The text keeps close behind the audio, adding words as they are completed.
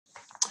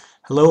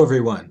Hello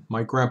everyone,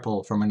 Mike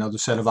Rempel from Another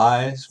Set of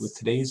Eyes with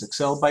today's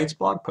Excel Bytes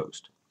blog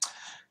post.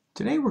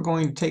 Today we're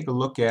going to take a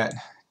look at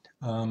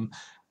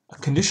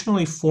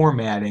conditionally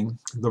formatting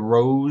the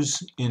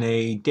rows in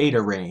a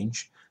data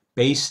range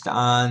based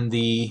on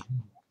the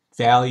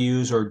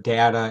values or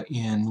data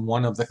in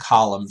one of the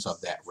columns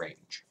of that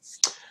range.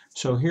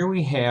 So here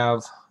we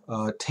have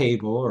a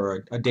table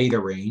or a data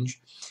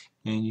range,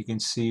 and you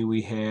can see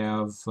we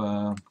have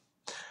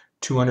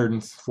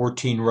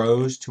 214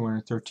 rows,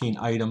 213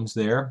 items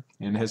there,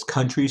 and it has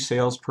country,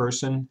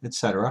 salesperson,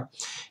 etc.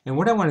 And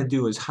what I want to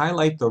do is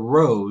highlight the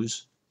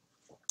rows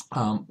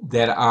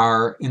that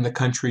are in the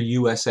country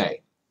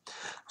USA.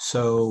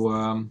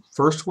 So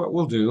first what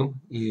we'll do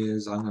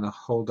is I'm going to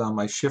hold down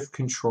my shift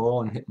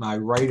control and hit my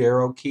right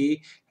arrow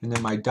key and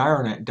then my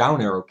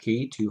down arrow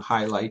key to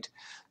highlight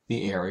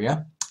the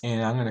area.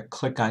 And I'm going to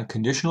click on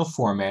Conditional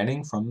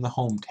Formatting from the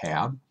Home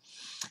tab,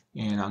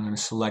 and I'm going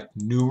to select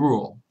New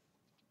Rule.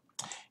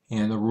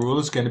 And the rule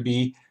is going to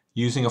be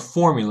using a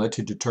formula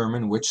to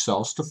determine which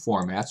cells to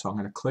format. So I'm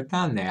going to click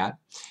on that.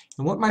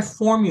 And what my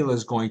formula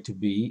is going to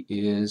be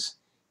is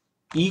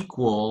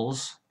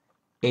equals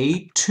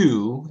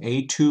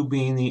A2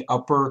 being the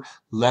upper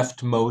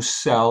leftmost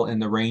cell in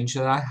the range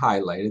that I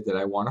highlighted that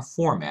I want to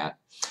format.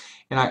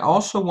 And I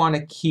also want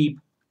to keep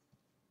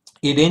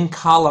it in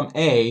column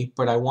A,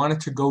 but I want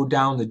it to go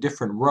down the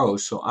different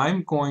rows. So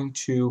I'm going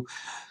to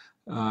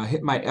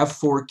hit my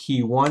F4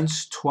 key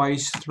once,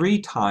 twice, 3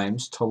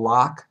 times to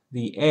lock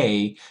the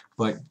A,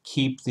 but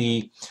keep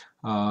the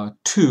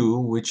 2,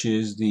 which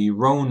is the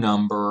row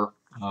number,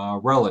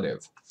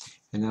 relative.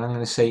 And then I'm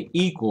going to say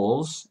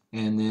equals,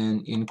 and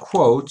then in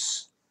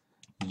quotes,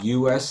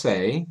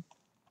 USA,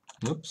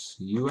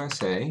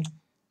 USA,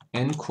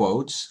 end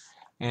quotes,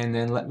 and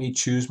then let me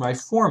choose my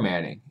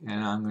formatting.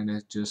 And I'm going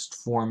to just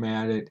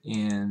format it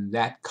in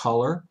that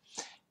color,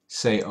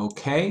 say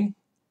OK,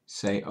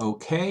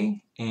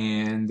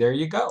 and there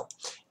you go.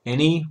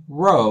 Any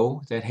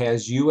row that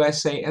has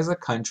USA as a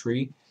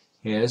country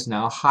has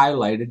now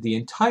highlighted the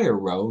entire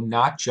row,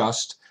 not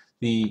just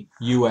the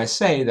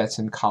USA that's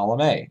in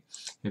column A.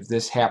 If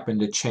this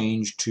happened to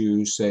change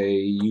to,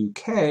 say,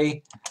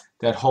 UK,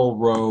 that whole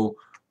row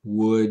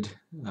would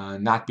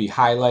not be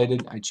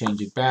highlighted. I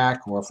change it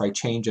back, or if I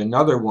change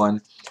another one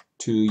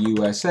to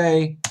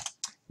USA,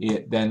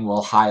 it then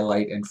will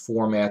highlight and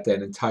format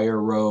that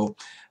entire row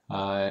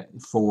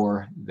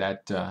for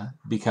that,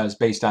 because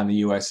based on the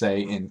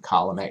USA in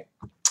column A.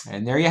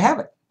 And there you have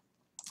it.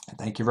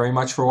 Thank you very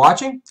much for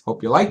watching.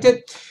 Hope you liked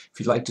it. If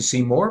you'd like to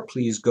see more,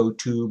 please go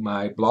to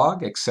my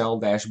blog,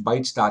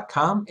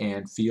 excel-bytes.com,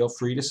 and feel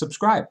free to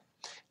subscribe.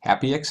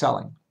 Happy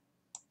excelling.